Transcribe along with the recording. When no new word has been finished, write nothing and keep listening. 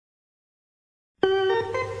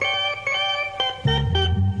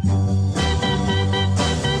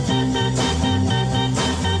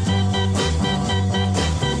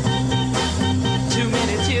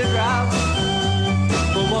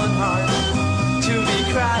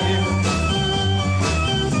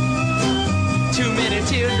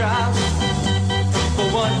teardrops for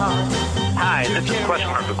one heart. Hi, this is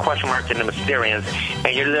Question Mark and the Mysterians,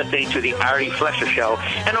 and you're listening to the Artie Fletcher Show.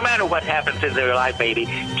 And no matter what happens in their life, baby,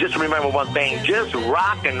 just remember one thing. Just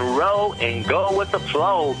rock and roll and go with the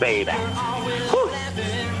flow, baby. Woo.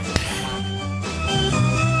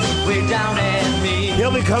 Way down at me.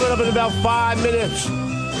 He'll be coming up in about 5 minutes.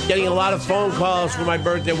 Getting a lot of phone calls for my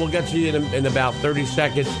birthday. We'll get to you in about 30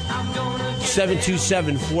 seconds.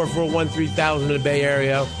 727-441-3000 in the Bay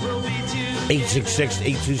Area.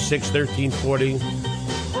 866-826-1340.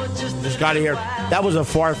 Just got to hear. That was a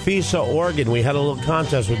Farfisa organ. We had a little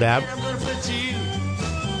contest with that.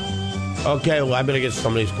 Okay, well, I better get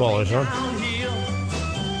some of these callers, huh?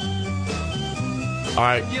 All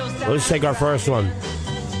right, let's take our first one.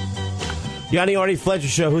 You got any Artie Fletcher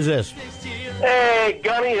Show? Who's this? Hey,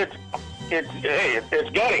 Gunny, it's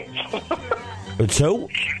Gunny. It's who?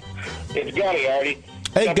 It's Gunny, Artie.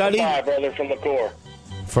 Hey, Gunny. Hi, brother, from the Corps.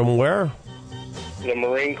 From where? The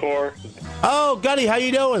Marine Corps. Oh, Gunny, how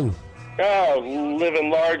you doing? Oh, living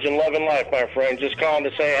large and loving life, my friend. Just calling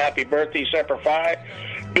to say happy birthday, Semper Fi.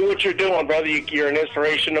 Do what you're doing, brother. You're an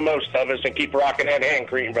inspiration to most of us, and keep rocking that hand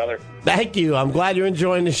cream, brother. Thank you. I'm glad you're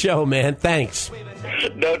enjoying the show, man. Thanks.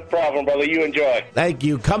 No problem, brother. You enjoy. Thank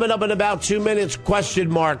you. Coming up in about 2 minutes,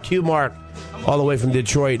 question mark, Q Mark, all the way from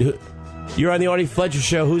Detroit. You're on the Artie Fletcher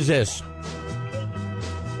Show. Who's this?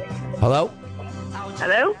 Hello?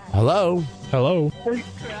 Hello? Hello? Hello.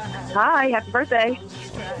 Hi, happy birthday.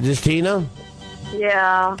 Is this Tina?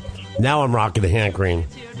 Yeah. Now I'm rocking the hand cream.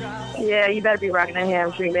 Yeah, you better be rocking that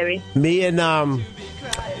hand cream, baby. Me and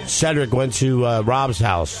Cedric went to Rob's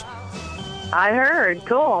house. I heard.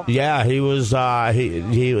 Cool. Yeah, he was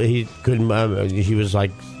he couldn't he was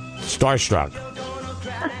like starstruck.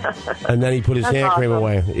 And then he put his That's hand cream awesome.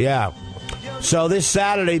 away. Yeah. So this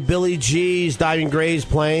Saturday, Billy G's Diving Gray's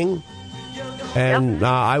playing, and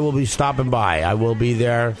I will be stopping by. I will be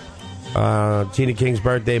there. Tina King's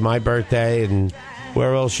birthday, my birthday, and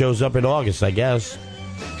where else shows up in August, I guess.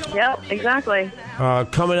 Yep, exactly.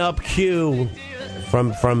 Coming up, Q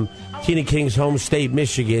from Tina King's home state,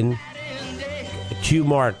 Michigan. Q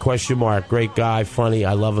Mark, question mark, great guy, funny.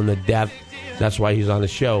 I love him to death. That's why he's on the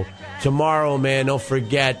show. Tomorrow, man, don't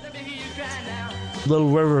forget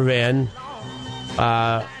Little River Band.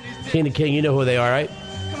 Tina King, you know who they are, right?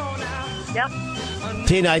 Yep.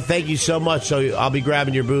 Tina, I thank you so much. So I'll be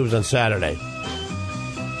grabbing your boobs on Saturday.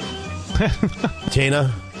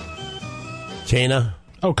 Tina?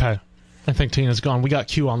 Okay. I think Tina's gone. We got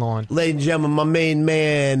Q on the line. Ladies and gentlemen, my main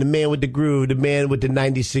man, the man with the groove, the man with the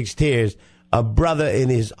 96 tears, a brother in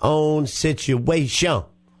his own situation.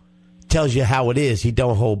 Tells you how it is. He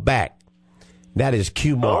don't hold back. That is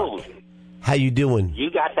Q Mark. Oh. How you doing?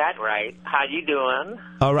 You got that right. How you doing?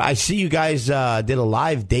 All right. I see you guys did a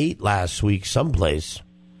live date last week someplace.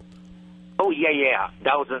 Oh, yeah.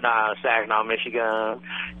 That was in Saginaw, Michigan.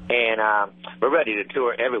 And we're ready to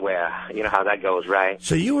tour everywhere. You know how that goes, right?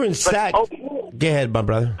 So you were in Sag... Oh, go ahead, my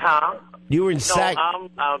brother. huh? You were in Sag... I'm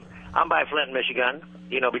by Flint, Michigan.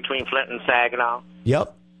 You know, between Flint and Saginaw.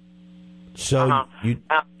 Yep. So you...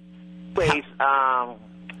 Please,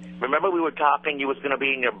 remember we were talking you was going to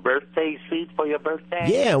be in your birthday suit for your birthday?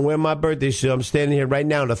 Yeah, I'm wearing my birthday suit. I'm standing here right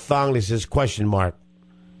now in a thong that says question mark.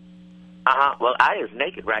 Well, I is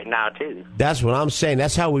naked right now, too. That's what I'm saying.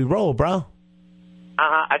 That's how we roll, bro.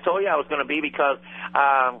 I told you I was going to be because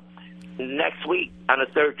next week on the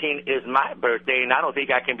 13th is my birthday, and I don't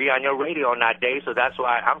think I can be on your radio on that day, so that's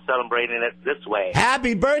why I'm celebrating it this way.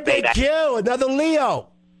 Happy birthday, Q! Another Leo!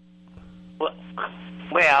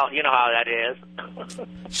 Well, you know how that is.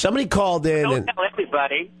 Somebody called in. Don't tell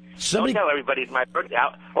everybody. Don't tell everybody it's my birthday.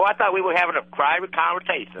 I thought we were having a private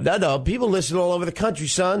conversation. No. People listen all over the country,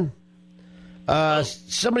 son.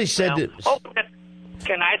 Somebody said that...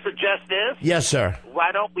 Can I suggest this? Yes, sir.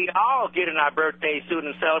 Why don't we all get in our birthday suit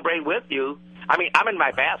and celebrate with you? I mean, I'm in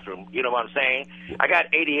my bathroom. You know what I'm saying? I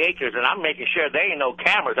got 80 acres, and I'm making sure there ain't no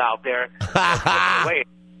cameras out there.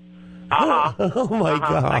 Oh, my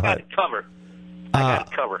God. I got it covered.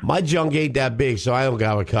 My junk ain't that big, so I don't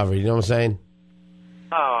got it covered. You know what I'm saying?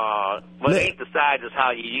 Oh, well, it ain't the size, it's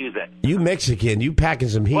how you use it. You Mexican. You packing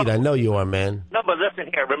some heat. I know you are, man. No, but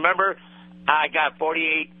listen here. Remember, I got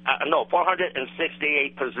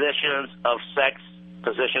 468 positions of sex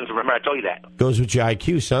positions. Remember, I told you that. Goes with your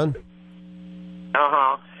IQ, son.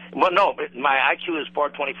 Well, no, my IQ is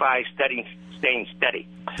 425, staying steady.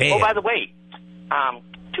 Damn. Oh, by the way,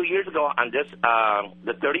 2 years ago on this,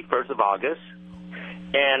 the 31st of August,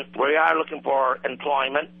 and we are looking for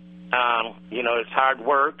employment. You know, it's hard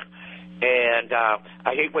work. And I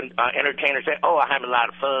hate when entertainers say, oh, I'm having a lot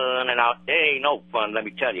of fun. And it ain't no fun, let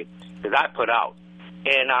me tell you. Because I put out.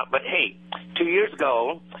 And but hey, 2 years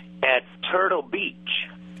ago at Turtle Beach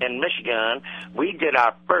in Michigan, we did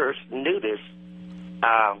our first nudist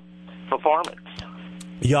performance.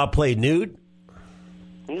 Y'all played nude?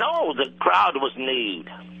 No, the crowd was nude.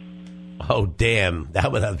 Oh, damn.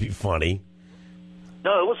 That would be funny.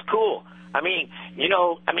 No, it was cool. I mean,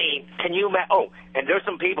 can you imagine? Oh, and there's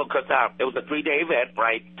some people, because it was a 3-day event,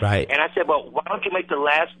 right? Right. And I said, well, why don't you make the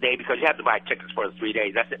last day, because you have to buy tickets for the 3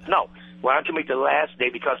 days. I said, no, why don't you make the last day,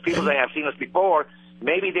 because people that have seen us before,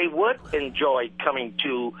 maybe they would enjoy coming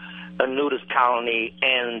to a nudist colony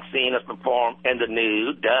and seeing us perform in the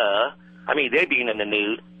nude, duh. I mean, they being in the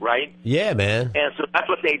nude, right? Yeah, man. And so that's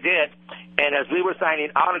what they did. And as we were signing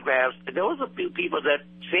autographs, there was a few people that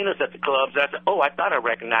seen us at the clubs. I said, oh, I thought I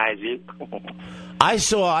recognized you. I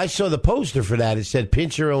saw the poster for that. It said,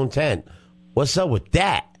 pinch your own tent. What's up with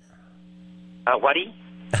that? Whatty?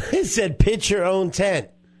 It said, pinch your own tent.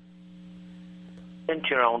 Pinch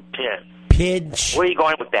your own tent. Pinch. Where are you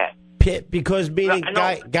going with that? Because meaning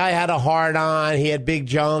guy had a hard on. He had big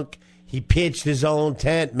junk. He pitched his own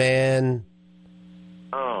tent, man.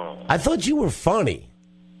 Oh. I thought you were funny.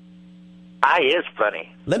 I is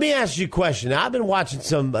funny. Let me ask you a question. Now, I've been watching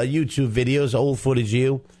some YouTube videos, old footage of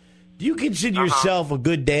you. Do you consider yourself a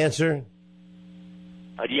good dancer?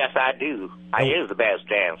 Yes, I do. I is the best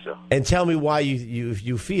dancer. And tell me why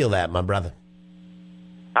you feel that, my brother.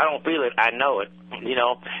 I don't feel it. I know it.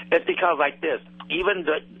 It's because like this. Even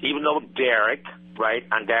though Derek, right,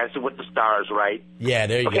 on Dancing with the Stars, right? Yeah,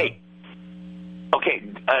 there you go. Okay,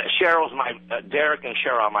 Cheryl's Derek and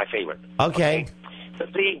Cheryl are my favorite. Okay. But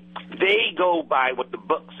see, they go by what the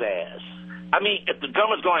book says. I mean, if the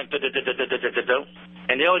drummer's going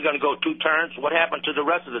and they're only going to go 2 turns, what happened to the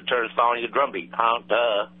rest of the turns following the drum beat?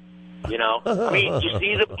 Duh. I mean, you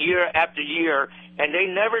see them year after year, and they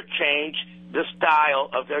never change the style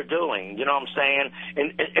of their doing. You know what I'm saying?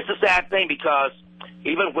 And it's a sad thing because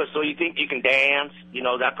even with So You Think You Can Dance,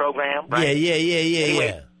 that program, right? Yeah.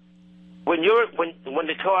 Anyway, when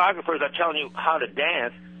the choreographers are telling you how to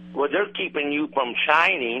dance, well, they're keeping you from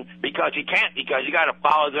shining because you can't, because you got to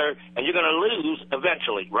follow and you're going to lose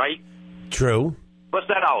eventually, right? True. What's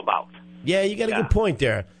that all about? Yeah, you got a good point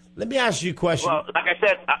there. Let me ask you a question. Well, like I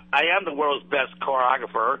said, I am the world's best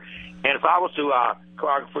choreographer, and if I was to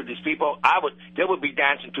choreograph these people, they would be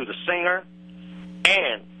dancing to the singer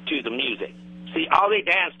and to the music. See, all they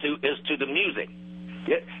dance to is to the music.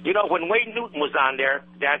 When Wayne Newton was on there,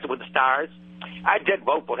 Dancing with the Stars, I did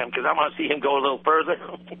vote for him because I want to see him go a little further.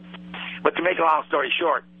 But to make a long story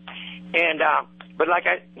short, but like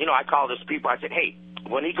I call those people, I said, hey,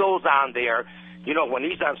 when he goes on there, when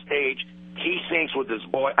he's on stage, he sings with his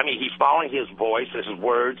voice. I mean, he's following his voice, his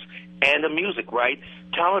words, and the music, right?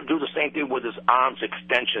 Tell him to do the same thing with his arms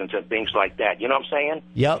extensions and things like that. You know what I'm saying?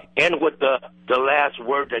 Yep. And with the last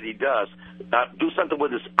word that he does, do something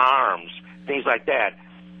with his arms, things like that.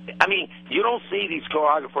 I mean, you don't see these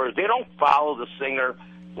choreographers. They don't follow the singer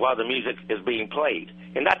while the music is being played.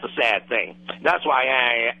 And that's a sad thing. That's why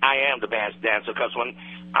I am the best dancer, because when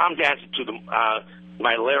I'm dancing to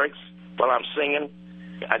my lyrics while I'm singing,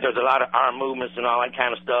 there's a lot of arm movements and all that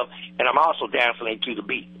kind of stuff, and I'm also dancing to the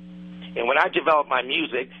beat. And when I develop my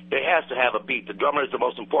music, it has to have a beat. The drummer is the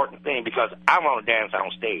most important thing because I want to dance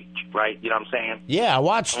on stage, right? You know what I'm saying? Yeah, I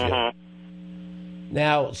watched you.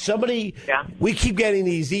 Now, we keep getting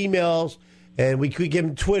these emails, and we keep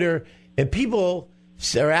getting Twitter, and people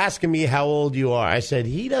are asking me how old you are. I said,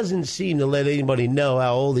 he doesn't seem to let anybody know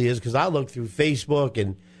how old he is because I look through Facebook,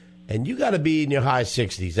 and you got to be in your high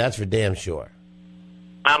 60s. That's for damn sure.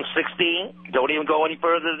 I'm 16. Don't even go any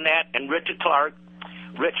further than that. And Richard,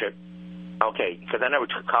 okay, because I never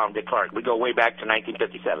call him Dick Clark. We go way back to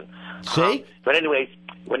 1957. See? But anyways,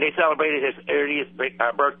 when they celebrated his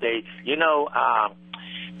 80th birthday,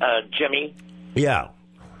 Jimmy. Yeah.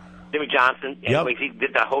 Jimmy Johnson. Anyways, he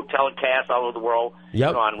did the hotel cast all over the world,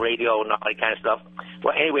 on radio and all that kind of stuff.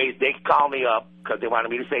 Well, anyways, they called me up because they wanted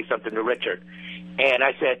me to say something to Richard. And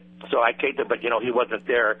I said, so I taped it, but, he wasn't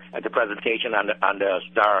there at the presentation on the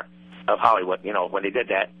Star of Hollywood, when they did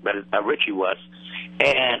that, but Richie was.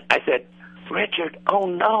 And I said, Richard, oh,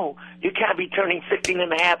 no, you can't be turning 16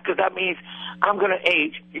 and a half because that means I'm going to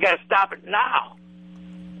age. You got to stop it now.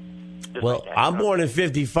 Well, I'm born in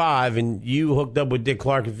 55, and you hooked up with Dick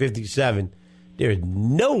Clark in 57. There's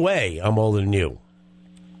no way I'm older than you.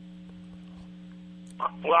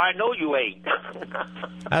 Well, I know you ain't.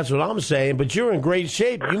 That's what I'm saying, but you're in great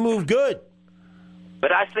shape. You move good.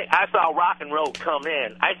 But I saw rock and roll come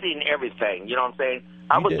in. I seen everything, you know what I'm saying?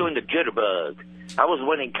 I was doing the jitterbug. I was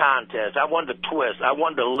winning contests. I won the twist. I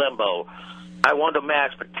won the limbo. I won the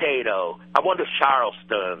mashed potato. I won the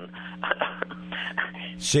Charleston.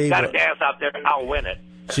 See, got to dance out there. I'll win it.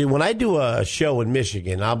 See, when I do a show in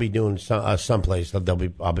Michigan, I'll be doing someplace that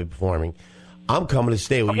I'll be performing. I'm coming to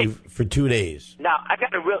stay with you for 2 days. Now, I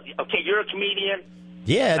got a real... Okay, you're a comedian.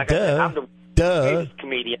 Yeah, like I said, I'm the greatest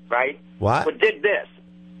comedian, right? What? But dig this.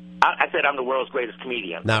 I said I'm the world's greatest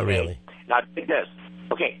comedian. Not okay? really. Now, dig this.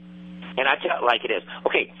 Okay. And I tell it like it is.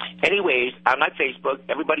 Okay. Anyways, on my Facebook,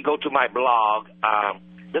 everybody go to my blog.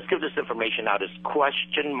 Let's give this information out. It's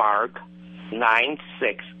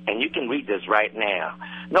 !96, and you can read this right now.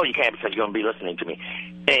 No, you can't because you're going to be listening to me.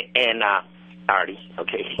 And Artie,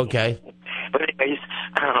 okay. Okay. But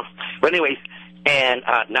anyways, and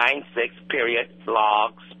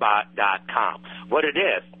 96.blogspot.com. What it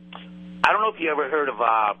is, I don't know if you ever heard of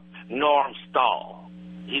Norm Stahl.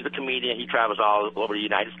 He's a comedian. He travels all over the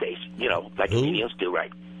United States, like comedians do,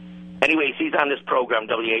 right? Anyways, he's on this program,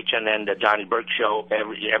 WHNN, the Johnny Burke Show,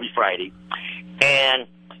 every Friday. And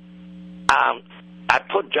I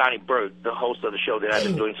put Johnny Burke, the host of the show that I've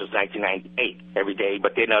been doing since 1998, every day,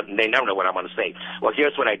 but they never know what I'm going to say. Well,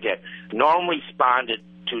 here's what I did. Norm responded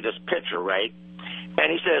to this picture, right? And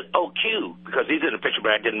he says, oh, Q, because he's in the picture,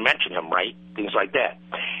 but I didn't mention him, right? Things like that.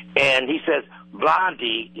 And he says,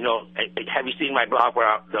 Blondie, have you seen my blog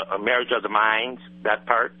where the Marriage of the Minds, that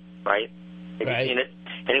part, right? Have you seen it?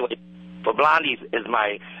 Anyway, for Blondie is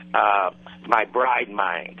my bride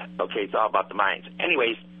mind. Okay, it's all about the minds.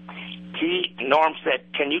 Anyways, Norm said,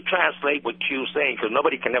 can you translate what Q's saying? Because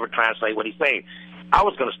nobody can ever translate what he's saying. I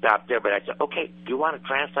was going to stop there, but I said, okay, you want to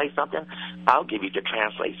translate something? I'll give you to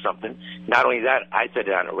translate something. Not only that, I said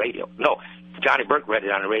it on the radio. No, Johnny Burke read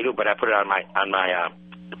it on the radio, but I put it on my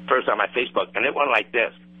first on my Facebook, and it went like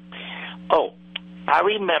this. Oh, I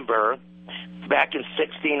remember back in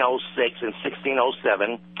 1606 and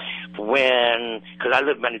 1607 because I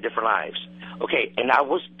lived many different lives. Okay, and I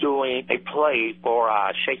was doing a play for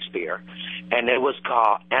Shakespeare, and it was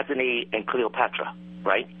called Antony and Cleopatra,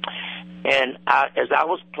 right? And as I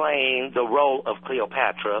was playing the role of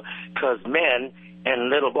Cleopatra, because men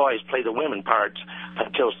and little boys play the women parts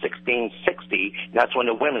until 1660. That's when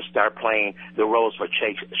the women start playing the roles for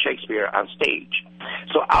Shakespeare on stage.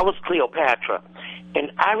 So I was Cleopatra,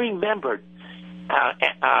 and I remembered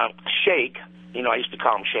Shake. I used to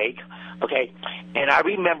call him Shake. Okay, and I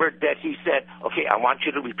remembered that he said, okay, I want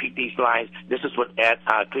you to repeat these lines. This is what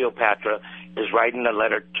Cleopatra is writing a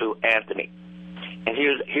letter to Antony. And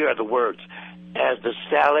here are the words. As the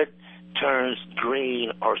salad turns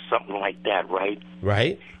green or something like that, right?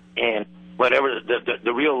 Right. And whatever,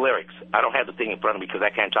 the real lyrics. I don't have the thing in front of me because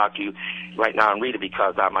I can't talk to you right now and read it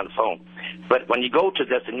because I'm on the phone. But when you go to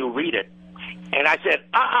this and you read it, and I said,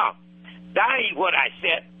 that ain't what I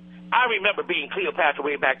said. I remember being Cleopatra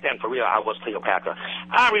way back then. For real, I was Cleopatra.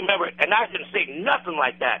 I remember, and I didn't say nothing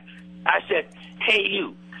like that. I said, hey,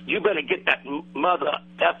 you better get that mother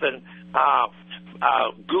effing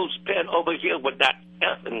goose pen over here with that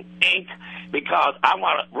effing ink because I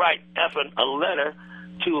want to write effing a letter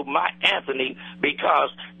to my Anthony because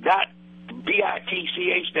that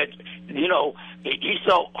B-I-T-C-H that, he's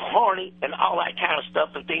so horny and all that kind of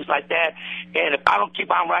stuff and things like that. And if I don't keep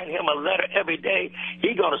on writing him a letter every day,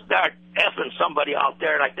 he's going to start effing somebody out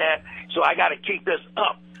there like that. So I got to keep this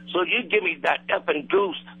up. So you give me that effing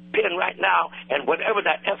goose pen right now and whatever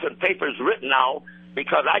that effing paper is written on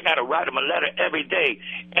because I got to write him a letter every day.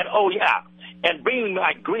 And, oh, yeah, and bring me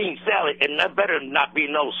my green salad, and that better not be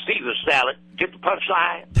no Caesar salad. Get the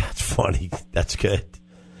punchline? That's funny. That's good.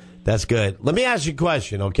 That's good. Let me ask you a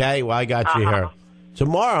question, okay? Well, I got you here.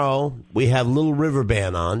 Tomorrow, we have Little River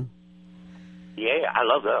Band on. Yeah, I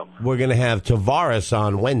love them. We're going to have Tavares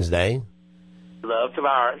on Wednesday. Love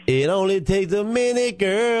Tavares. It only takes a minute,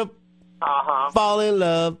 girl. Fall in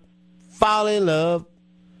love. Fall in love.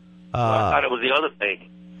 I thought it was the other thing.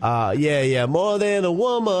 Yeah. More than a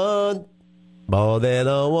woman. More than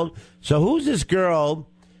a woman. So who's this girl?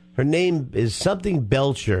 Her name is something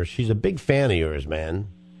Belcher. She's a big fan of yours, man.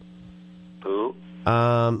 Who?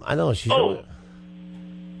 I know she's.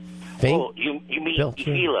 Fink? Oh, you mean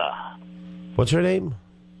Behela? What's her name?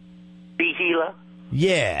 Behela?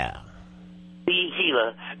 Yeah.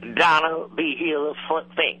 Behela. Donna Behela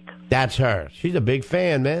Fink. That's her. She's a big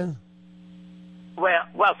fan, man.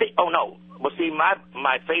 Well, see, no. Well, see, my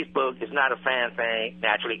Facebook is not a fan thing.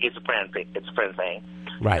 Naturally, it's a friend thing. It's a friend thing.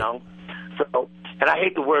 Right. So, and I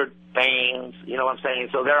hate the word fans. You know what I'm saying?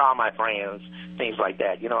 So they're all my friends. Things like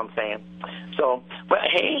that. You know what I'm saying? So, but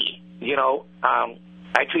hey,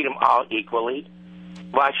 I treat them all equally.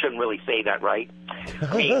 Well, I shouldn't really say that, right?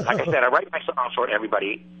 I mean, like I said, I write my songs for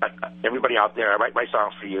everybody out there. I write my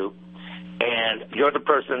songs for you, and you're the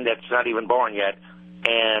person that's not even born yet.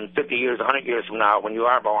 And 50 years, 100 years from now, when you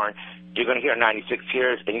are born, you're going to hear 96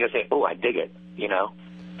 Years, and you're going to say, oh, I dig it, you know?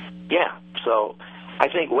 Yeah, so I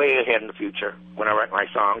think way ahead in the future when I write my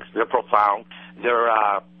songs. They're profound.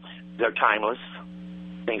 They're timeless,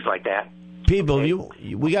 things like that. People,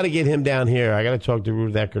 we got to get him down here. I got to talk to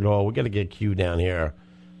Ruth Eckerd Hall. We got to get Q down here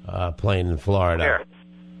playing in Florida.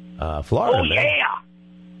 Florida, oh, man.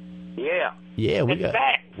 Yeah. Yeah, we got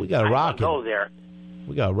to rock it. Go there.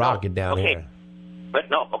 We got to rock it down here. But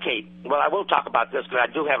no, okay. Well, I will talk about this because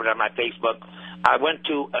I do have it on my Facebook. I went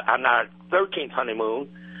to on our 13th honeymoon.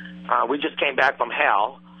 We just came back from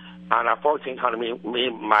hell. On our 14th honeymoon, me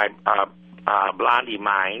and my blondie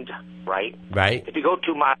mind, right? Right. If you go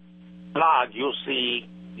to my blog, you'll see,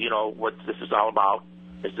 you know, what this is all about.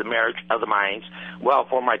 It's the marriage of the minds. Well,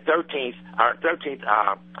 for my 13th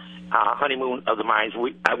honeymoon of the minds,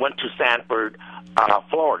 I went to Sanford,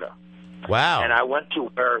 Florida. Wow. And I went to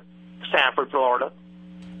Sanford, Florida.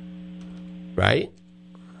 Right.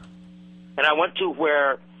 And I went to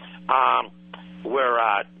where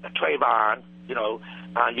Trayvon, you know,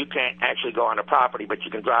 you can't actually go on the property, but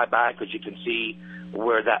you can drive by because you can see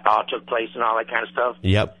where that all took place and all that kind of stuff.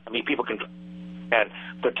 Yep. I mean, people can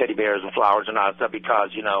put teddy bears and flowers and all that stuff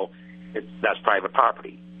because, you know, that's private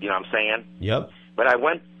property. You know what I'm saying? Yep. But I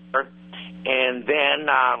went there, and then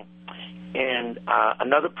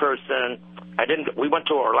another person, we went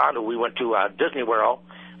to Orlando. We went to Disney World,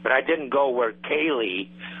 but I didn't go where Kaylee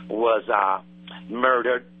was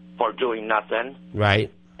murdered for doing nothing.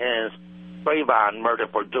 Right. And Trayvon murdered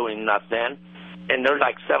for doing nothing. And they're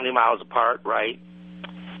like 70 miles apart, right?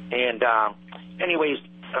 And anyways,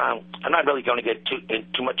 I'm not really going to get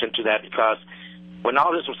too much into that because when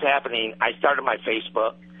all this was happening, I started my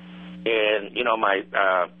Facebook, and you know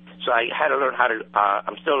so I had to learn how to.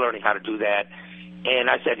 I'm still learning how to do that. And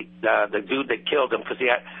I said the dude that killed him, because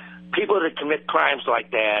people that commit crimes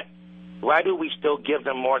like that, why do we still give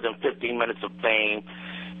them more than 15 minutes of fame?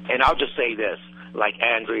 And I'll just say this, like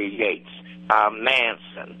Andrea Yates,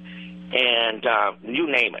 Manson, and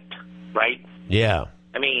you name it, right? Yeah.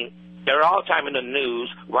 I mean, they're all the time in the news.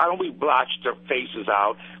 Why don't we blotch their faces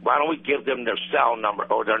out? Why don't we give them their cell number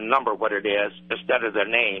or their number, what it is, instead of their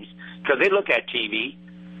names? Because they look at TV,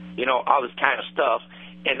 you know, all this kind of stuff,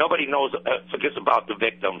 and nobody forgets about the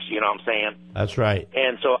victims, you know what I'm saying? That's right.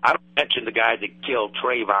 And so I don't mention the guy that killed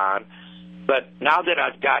Trayvon, but now that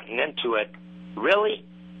I've gotten into it, really,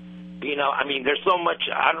 you know, I mean, there's so much,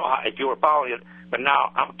 I don't know if you were following it, but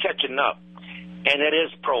now I'm catching up, and it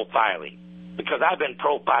is profiling. Because I've been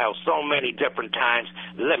profiled so many different times,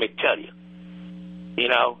 let me tell you, you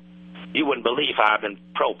know, you wouldn't believe how I've been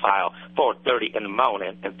profiled 4:30 in the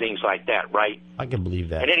morning and things like that, right? I can believe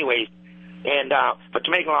that. And anyways, but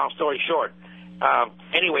to make a long story short,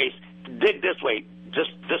 anyways, dig this way,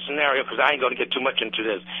 just this scenario, because I ain't going to get too much into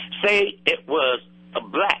this. Say it was a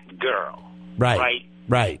black girl, right?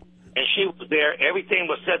 Right. And she was there. Everything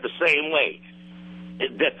was said the same way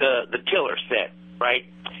that the killer said, right?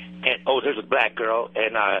 And, there's a black girl,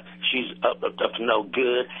 and she's up to no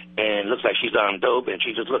good, and looks like she's on dope, and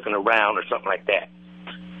she's just looking around or something like that.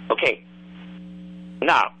 Okay.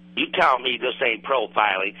 Now, you tell me this ain't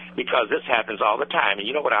profiling, because this happens all the time, and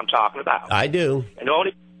you know what I'm talking about. I do. And the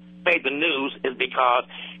only reason it made the news is because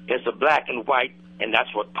it's a black and white, and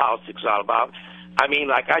that's what politics is all about. I mean,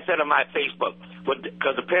 like I said on my Facebook,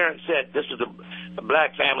 because the parents said this is a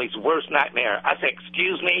black family's worst nightmare. I said,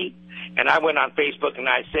 excuse me? And I went on Facebook and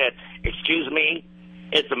I said, excuse me,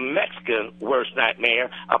 it's a Mexican worst nightmare,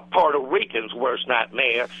 a Puerto Rican's worst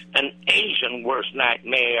nightmare, an Asian worst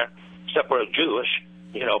nightmare, except for a Jewish,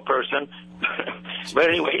 you know, person. But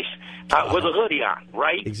anyways, with a hoodie on,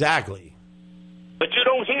 right? Exactly. But you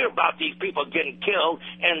don't hear about these people getting killed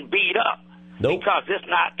and beat up. Nope. Because it's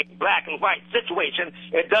not a black and white situation.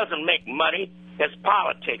 It doesn't make money. It's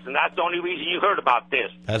politics, and that's the only reason you heard about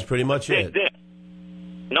this. That's pretty much it. This.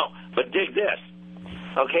 No, but dig this.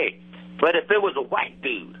 Okay, but if it was a white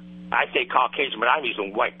dude, I say Caucasian, but I'm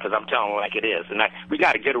using white because I'm telling it like it is. And we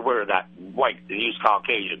got to get rid of that white and use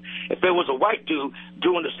Caucasian. If it was a white dude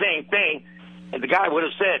doing the same thing, and the guy would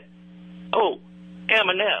have said, oh,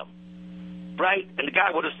 Eminem, right? And the guy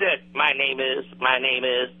would have said, my name is,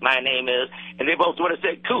 and they both would have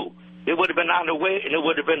said, cool. It would have been on the way, and it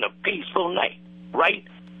would have been a peaceful night, right?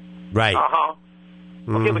 Right. Uh-huh.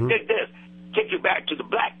 Okay, but dig this. Take you back to the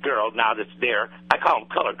black girl now that's there. I call them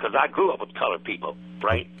colored because I grew up with colored people,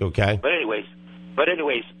 right? Okay. But anyways,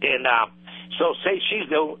 and so say she's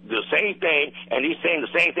doing the same thing, and he's saying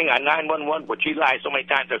the same thing on 911, which he lies so many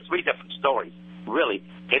times. There's three different stories, really,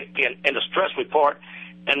 in the stress report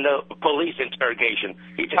and the police interrogation.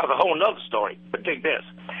 He tells a whole nother story. But dig this.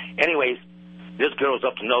 Anyways, this girl's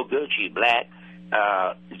up to no good. She's black,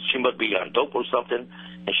 she must be on dope or something,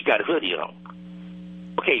 and she got a hoodie on.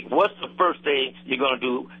 Okay, what's the first thing you're going to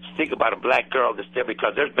do? Think about a black girl that's there,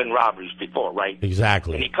 because there's been robberies before, right?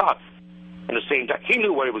 Exactly. And he caught her in the same time. He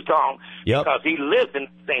knew where he was going because he lived in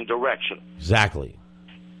the same direction. Exactly.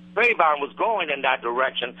 Trayvon was going in that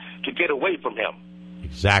direction to get away from him.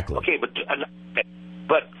 Exactly. Okay, but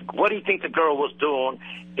what do you think the girl was doing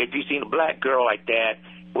if you seen a black girl like that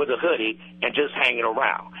with a hoodie and just hanging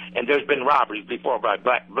around? And there's been robberies before by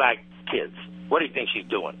black kids. What do you think she's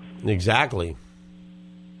doing? Exactly.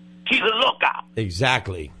 She's a lookout.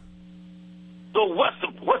 Exactly. So what's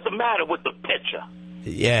the matter with the picture?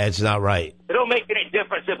 Yeah, it's not right. It don't make any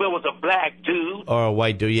difference if it was a black dude or a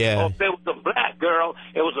white dude. Yeah. Or if it was a black girl,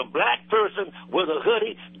 it was a black person with a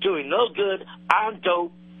hoodie doing no good on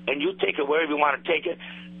dope, and you take it wherever you want to take it.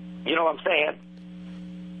 You know what I'm saying?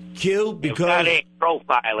 Q, because if that ain't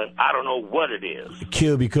profiling, I don't know what it is.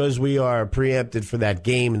 Q, because we are preempted for that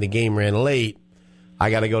game and the game ran late, I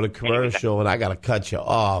got to go to commercial and I got to cut you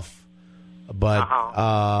off. But,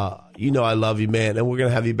 you know I love you, man, and we're going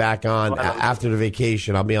to have you back on after the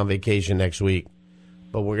vacation. I'll be on vacation next week.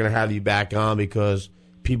 But we're going to have you back on because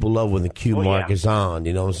people love when the Q mark is on.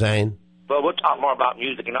 You know what I'm saying? Well, we'll talk more about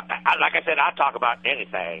music. And like I said, I talk about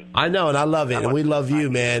anything. I know, and I love it. And we love you,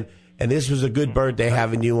 man. And this was a good birthday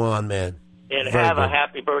having you on, man. And have a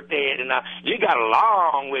happy birthday. And you got a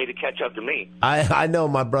long way to catch up to me. I know,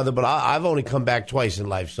 my brother, but I've only come back twice in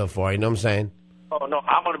life so far. You know what I'm saying? Oh, no,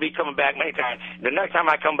 I'm going to be coming back many times. The next time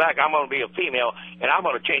I come back, I'm going to be a female, and I'm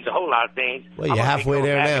going to change a whole lot of things. Well, you're halfway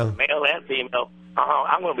there now. Male and female.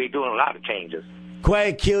 I'm going to be doing a lot of changes.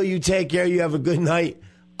 Quay, Q, you take care. You have a good night.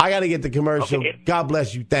 I got to get the commercial. Okay. God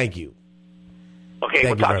bless you. Thank you. Okay,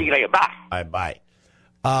 we'll talk to you later. Bye. All right, bye.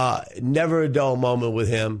 Never a dull moment with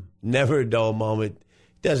him. Never a dull moment.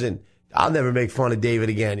 I'll never make fun of David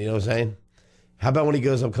again. You know what I'm saying? How about when he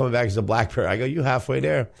goes, I'm coming back as a black bear? I go, you halfway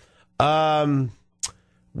there.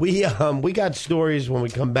 We got stories when we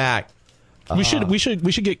come back. We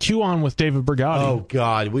should get Q on with David Brigatti. Oh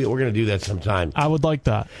God, we're gonna do that sometime. I would like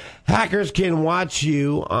that. Hackers can watch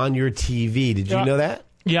you on your TV. Did you know that?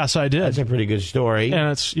 Yes, I did. That's a pretty good story.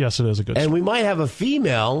 And it is a good story. And we might have a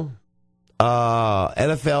female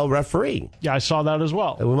NFL referee. Yeah, I saw that as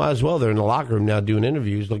well. And we might as well. They're in the locker room now doing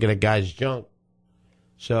interviews, looking at guys' junk.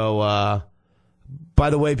 So, by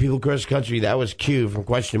the way, people across the country, that was Q from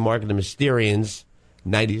Question Mark and the Mysterians.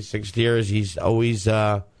 96 years. He's always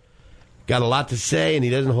got a lot to say, and he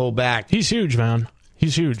doesn't hold back. He's huge, man.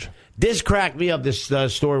 He's huge. This cracked me up, this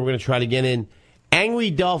story we're going to try to get in. Angry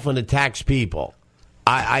dolphin attacks people.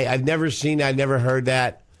 I've never seen that. I've never heard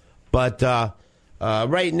that. But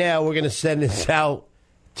right now, we're going to send this out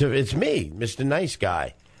to, it's me, Mr. Nice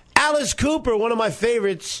Guy. Alice Cooper, one of my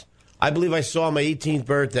favorites. I believe I saw my 18th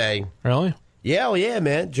birthday. Really? Yeah, oh yeah,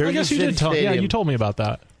 man. Jersey I guess you City did tell me. Yeah, you told me about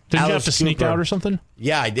that. Did you have to sneak Cooper. out or something?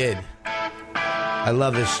 Yeah, I did. I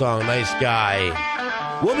love this song. Nice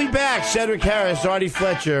Guy. We'll be back. Cedric Harris, Artie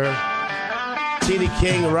Fletcher, Tina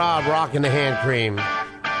King, Rob, rocking the hand cream.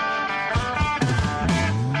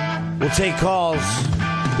 We'll take calls.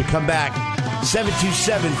 We come back.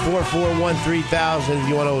 727-441-3000 if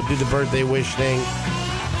you want to do the birthday wish thing.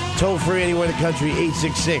 Toll free anywhere in the country.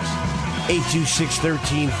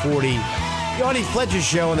 866-826-1340. The Artie Fletcher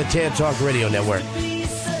Show on the Tan Talk Radio Network.